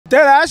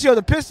Deadass, yo,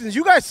 the Pistons,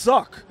 you guys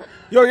suck.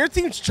 Yo, your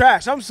team's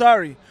trash. I'm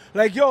sorry.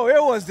 Like, yo, it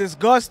was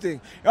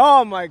disgusting.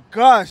 Oh, my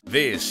gosh.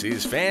 This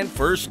is Fan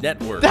First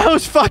Network. That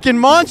was fucking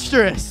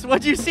monstrous.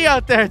 What'd you see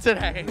out there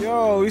today?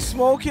 Yo, we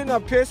smoking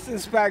a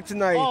Pistons pack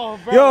tonight. Oh,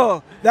 bro.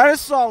 Yo, that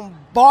is some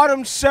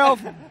bottom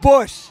shelf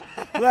bush.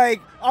 Like,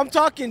 I'm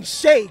talking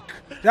shake.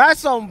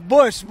 That's some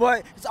bush,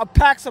 but it's a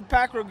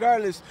pack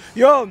regardless.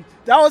 Yo,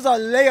 that was a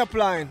layup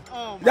line.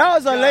 Oh my that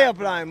was a God, layup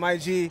bro. line, my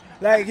G.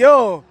 Like,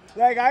 yo,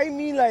 like, I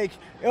mean, like,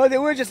 yo, they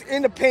were just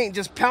in the paint,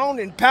 just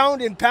pounding.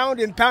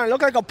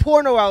 Looked like a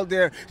porno out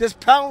there, just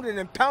pounding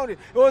and pounding.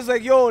 It was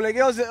like, yo, like,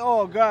 it was,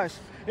 oh gosh,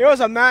 it was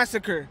a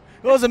massacre.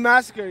 It was a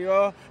massacre,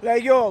 yo.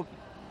 Like, yo,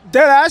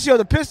 deadass, yo,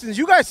 the Pistons,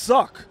 you guys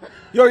suck.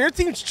 Yo, your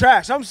team's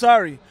trash. I'm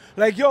sorry.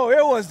 Like, yo,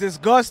 it was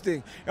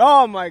disgusting.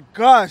 Oh, my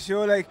gosh,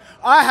 yo. Like,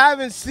 I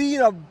haven't seen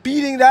a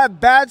beating that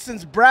bad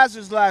since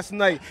Brazzers last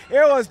night.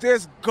 It was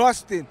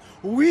disgusting.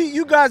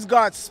 You guys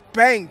got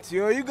spanked,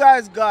 yo. You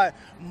guys got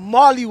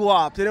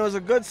mollywopped, and it was a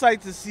good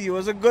sight to see. It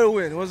was a good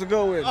win. It was a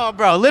good win. Oh,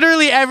 bro,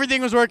 literally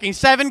everything was working.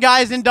 7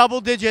 guys in double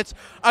digits,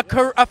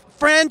 a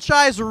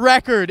franchise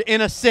record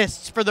in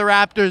assists for the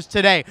Raptors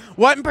today.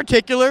 What in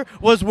particular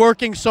was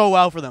working so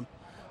well for them?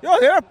 Yo,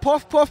 they were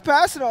puff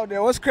passing out there.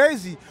 It was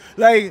crazy.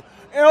 Like,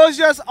 it was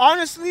just,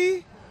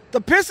 honestly,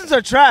 the Pistons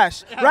are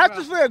trash. Yeah,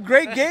 Raptors play a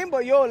great game,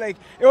 but, yo, like,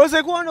 it was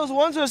like one of those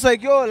ones where it's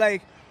like, yo,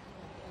 like,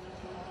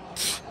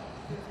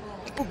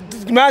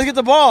 man, get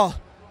the ball.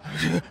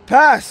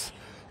 Pass.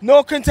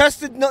 No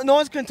contested, no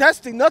one's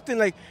contesting, nothing.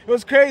 Like, it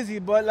was crazy,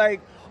 but,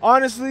 like,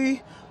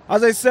 honestly,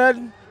 as I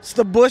said, it's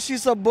the bush,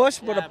 it's a bush,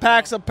 but a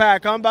pack's a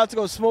pack. I'm about to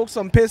go smoke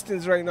some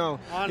Pistons right now.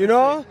 Honestly, you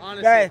know?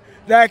 honestly.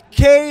 That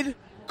Cade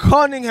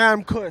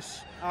Cunningham kush.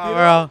 Oh,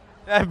 bro.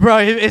 Bro,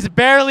 it's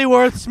barely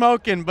worth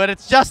smoking, but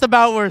it's just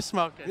about worth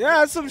smoking.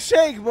 Yeah, it's some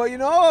shake, but you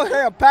know,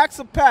 hey, a pack's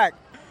a pack.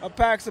 A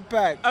pack's a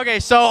pack.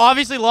 Okay, so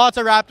obviously lots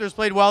of Raptors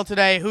played well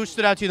today. Who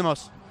stood out to you the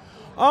most?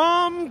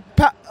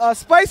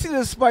 Spicy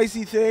the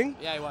spicy thing.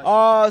 Yeah, he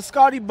was.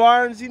 Scottie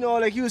Barnes, you know,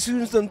 like he was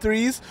shooting some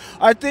threes.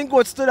 I think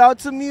what stood out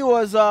to me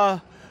was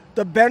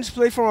the bench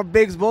play from our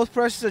bigs, both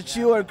Precious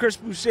Achiuwa and Chris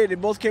Boucher. They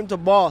both came to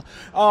ball.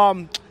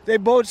 They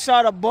both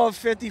shot above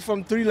 50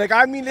 from 3. Like,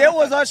 I mean, it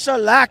was a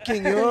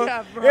shellacking, yo.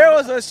 Yeah, bro. It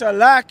was a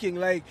shellacking.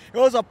 Like, it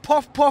was a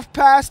puff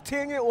pass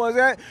thing. It was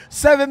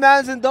 7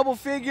 mans in double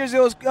figures. It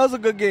was a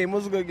good game. It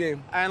was a good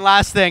game. And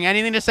last thing,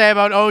 anything to say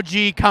about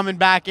OG coming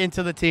back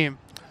into the team?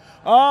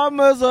 It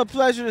was a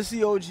pleasure to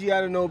see OG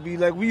Anunoby.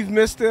 Like, we've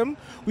missed him.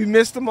 We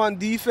missed him on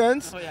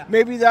defense. Oh, yeah.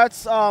 Maybe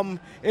that's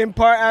in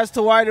part as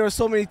to why there were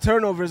so many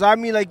turnovers. I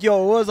mean, like,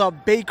 yo, it was a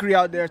bakery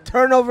out there.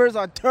 Turnovers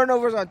on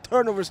turnovers on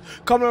turnovers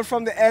coming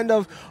from the end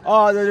of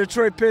the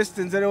Detroit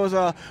Pistons, and it was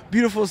a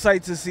beautiful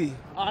sight to see.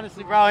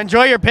 Honestly, bro,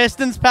 enjoy your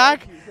Pistons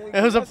pack. Thank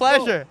It was a Let's go.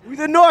 pleasure. We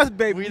the North,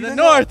 baby. We the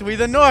North. We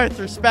the North.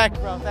 Respect,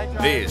 bro. Thank you.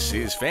 This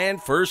is Fan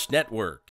First Network.